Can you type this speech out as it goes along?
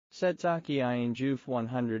Setzaki Ayane Juf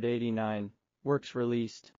 189, works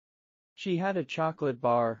released. She had a chocolate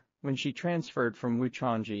bar when she transferred from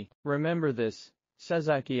Wuchangji. Remember this,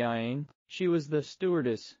 Setzaki Ayane? She was the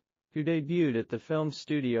stewardess who debuted at the film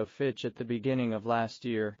studio Fitch at the beginning of last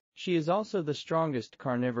year. She is also the strongest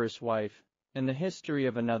carnivorous wife in the history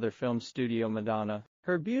of another film studio, Madonna.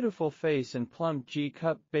 Her beautiful face and plump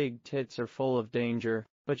G-cup big tits are full of danger,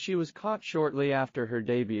 but she was caught shortly after her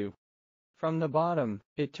debut. From the bottom,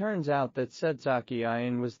 it turns out that Setzaki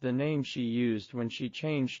Ayane was the name she used when she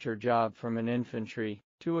changed her job from an infantry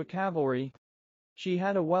to a cavalry. She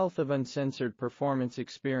had a wealth of uncensored performance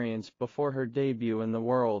experience before her debut in the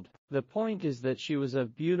world. The point is that she was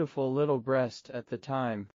of beautiful little breast at the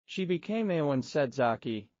time. She became Ayane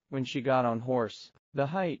Sezaki when she got on horse. The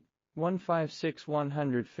height,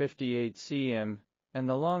 156-158 cm, and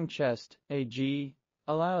the long chest, AG,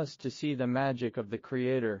 allow us to see the magic of the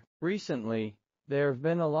creator. Recently, there have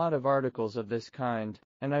been a lot of articles of this kind,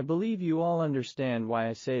 and I believe you all understand why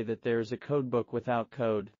I say that there is a codebook without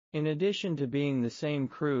code. In addition to being the same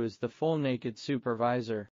crew as the full naked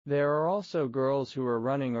supervisor, there are also girls who are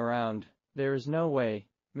running around. There is no way,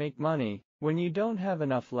 make money. When you don't have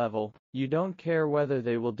enough level, you don't care whether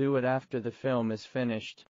they will do it after the film is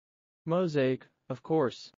finished. Mosaic, of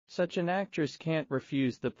course, such an actress can't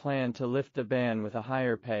refuse the plan to lift the ban with a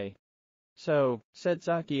higher pay. So,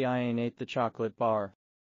 Setzaki Ayane ate the chocolate bar.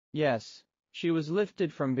 Yes, she was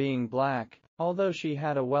lifted from being black, although she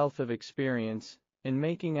had a wealth of experience in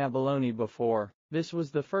making abalone before. This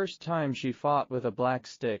was the first time she fought with a black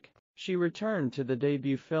stick. She returned to the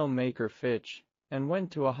debut filmmaker Fitch and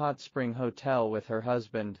went to a hot spring hotel with her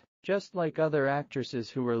husband, just like other actresses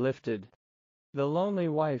who were lifted. The lonely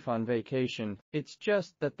wife on vacation. It's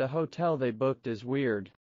just that the hotel they booked is weird.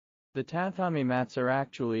 The tatami mats are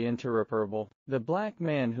actually interoperable. The black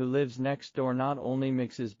man who lives next door not only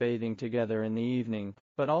mixes bathing together in the evening,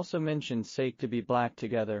 but also mentions sake to be black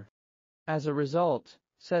together. As a result,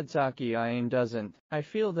 Setzaki Ayane doesn't. I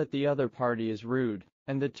feel that the other party is rude,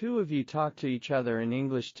 and the two of you talk to each other in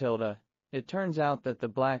English tilde. It turns out that the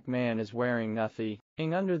black man is wearing nothing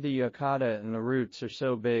under the yukata and the roots are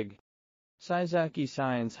so big. Saizaki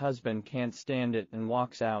Saion's husband can't stand it and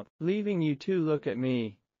walks out, leaving you two. Look at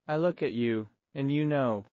me, I look at you, and you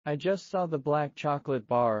know, I just saw the black chocolate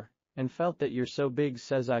bar, and felt that you're so big.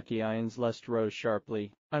 Setzaki Ayane's lust rose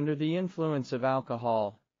sharply, under the influence of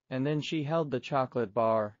alcohol, and then she held the chocolate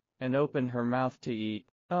bar, and opened her mouth to eat.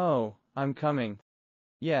 Oh, I'm coming.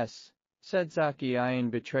 Yes. Setzaki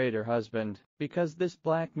Ayane betrayed her husband, because this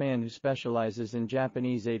black man who specializes in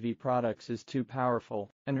Japanese AV products is too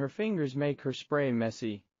powerful, and her fingers make her spray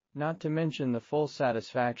messy, not to mention the full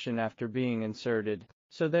satisfaction after being inserted.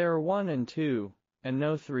 So there are 1 and 2, and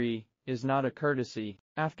no 3, is not a courtesy.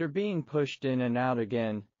 After being pushed in and out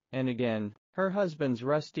again, and again, her husband's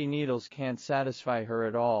rusty needles can't satisfy her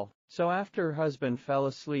at all. So after her husband fell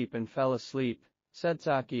asleep,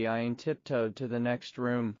 Setzaki Ayane tiptoed to the next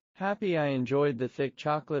room. Happy I enjoyed the thick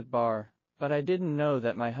chocolate bar, but I didn't know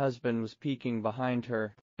that my husband was peeking behind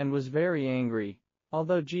her, and was very angry.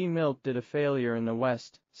 Although G-Milk did a failure in the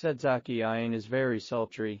West, Setzaki Ayane is very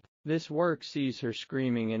sultry. This work sees her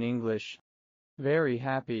screaming in English. Very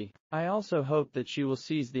happy. I also hope that she will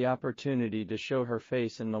seize the opportunity to show her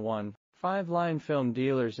face in the 1-5-line film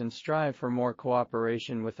dealers and strive for more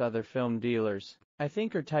cooperation with other film dealers. I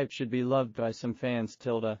think her type should be loved by some fans.